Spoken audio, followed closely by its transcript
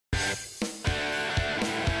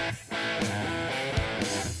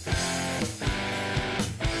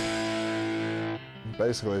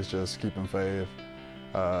basically it's just keeping faith,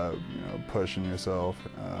 pushing yourself,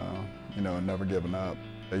 and never giving up.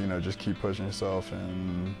 Just keep pushing yourself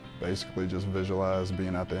and basically just visualize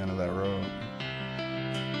being at the end of that road.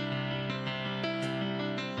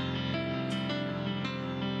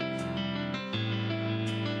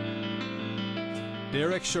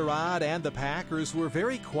 Derek Sherrod and the Packers were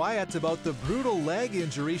very quiet about the brutal leg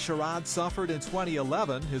injury Sherrod suffered in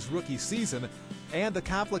 2011, his rookie season, and the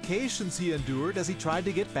complications he endured as he tried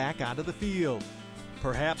to get back onto the field.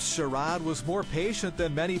 Perhaps Sherrod was more patient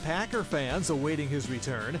than many Packer fans awaiting his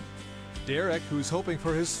return. Derek, who's hoping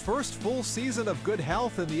for his first full season of good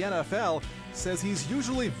health in the NFL, says he's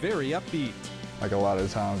usually very upbeat. Like a lot of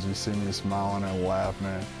times you see me smiling and laughing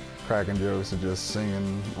and cracking jokes and just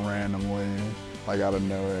singing randomly, like out of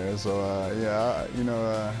nowhere. So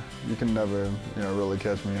you can never really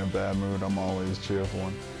catch me in a bad mood. I'm always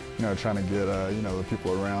cheerful and trying to get the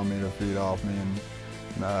people around me to feed off me and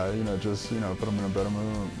just put them in a better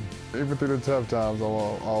mood. Even through the tough times, I'm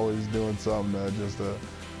always doing something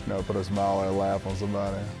to put a smile or a laugh on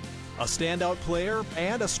somebody. A standout player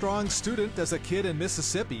and a strong student as a kid in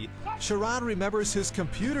Mississippi, Sherrod remembers his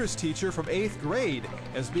computers teacher from 8th grade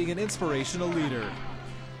as being an inspirational leader.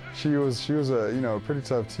 She was a pretty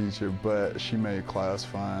tough teacher, but she made class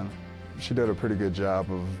fun. She did a pretty good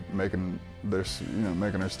job of making her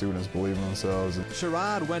students believe in themselves.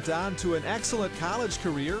 Sherrod went on to an excellent college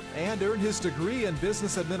career and earned his degree in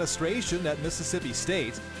business administration at Mississippi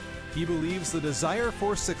State. He believes the desire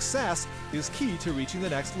for success is key to reaching the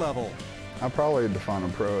next level. I probably define a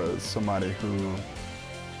pro as somebody who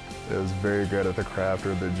is very good at the craft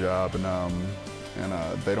of their job, and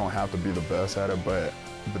they don't have to be the best at it, but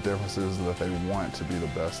the difference is that they want to be the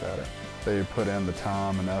best at it. They put in the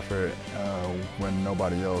time and effort when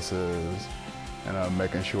nobody else is, and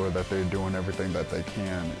making sure that they're doing everything that they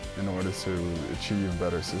can in order to achieve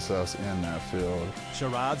better success in that field.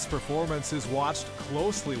 Sherrod's performance is watched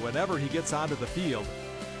closely whenever he gets onto the field.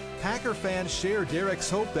 Packer fans share Derek's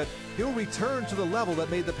hope that he'll return to the level that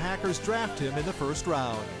made the Packers draft him in the first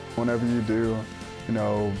round. Whenever you do,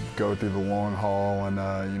 go through the long haul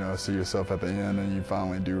and, see yourself at the end and you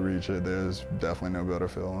finally do reach it, there's definitely no better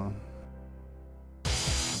feeling.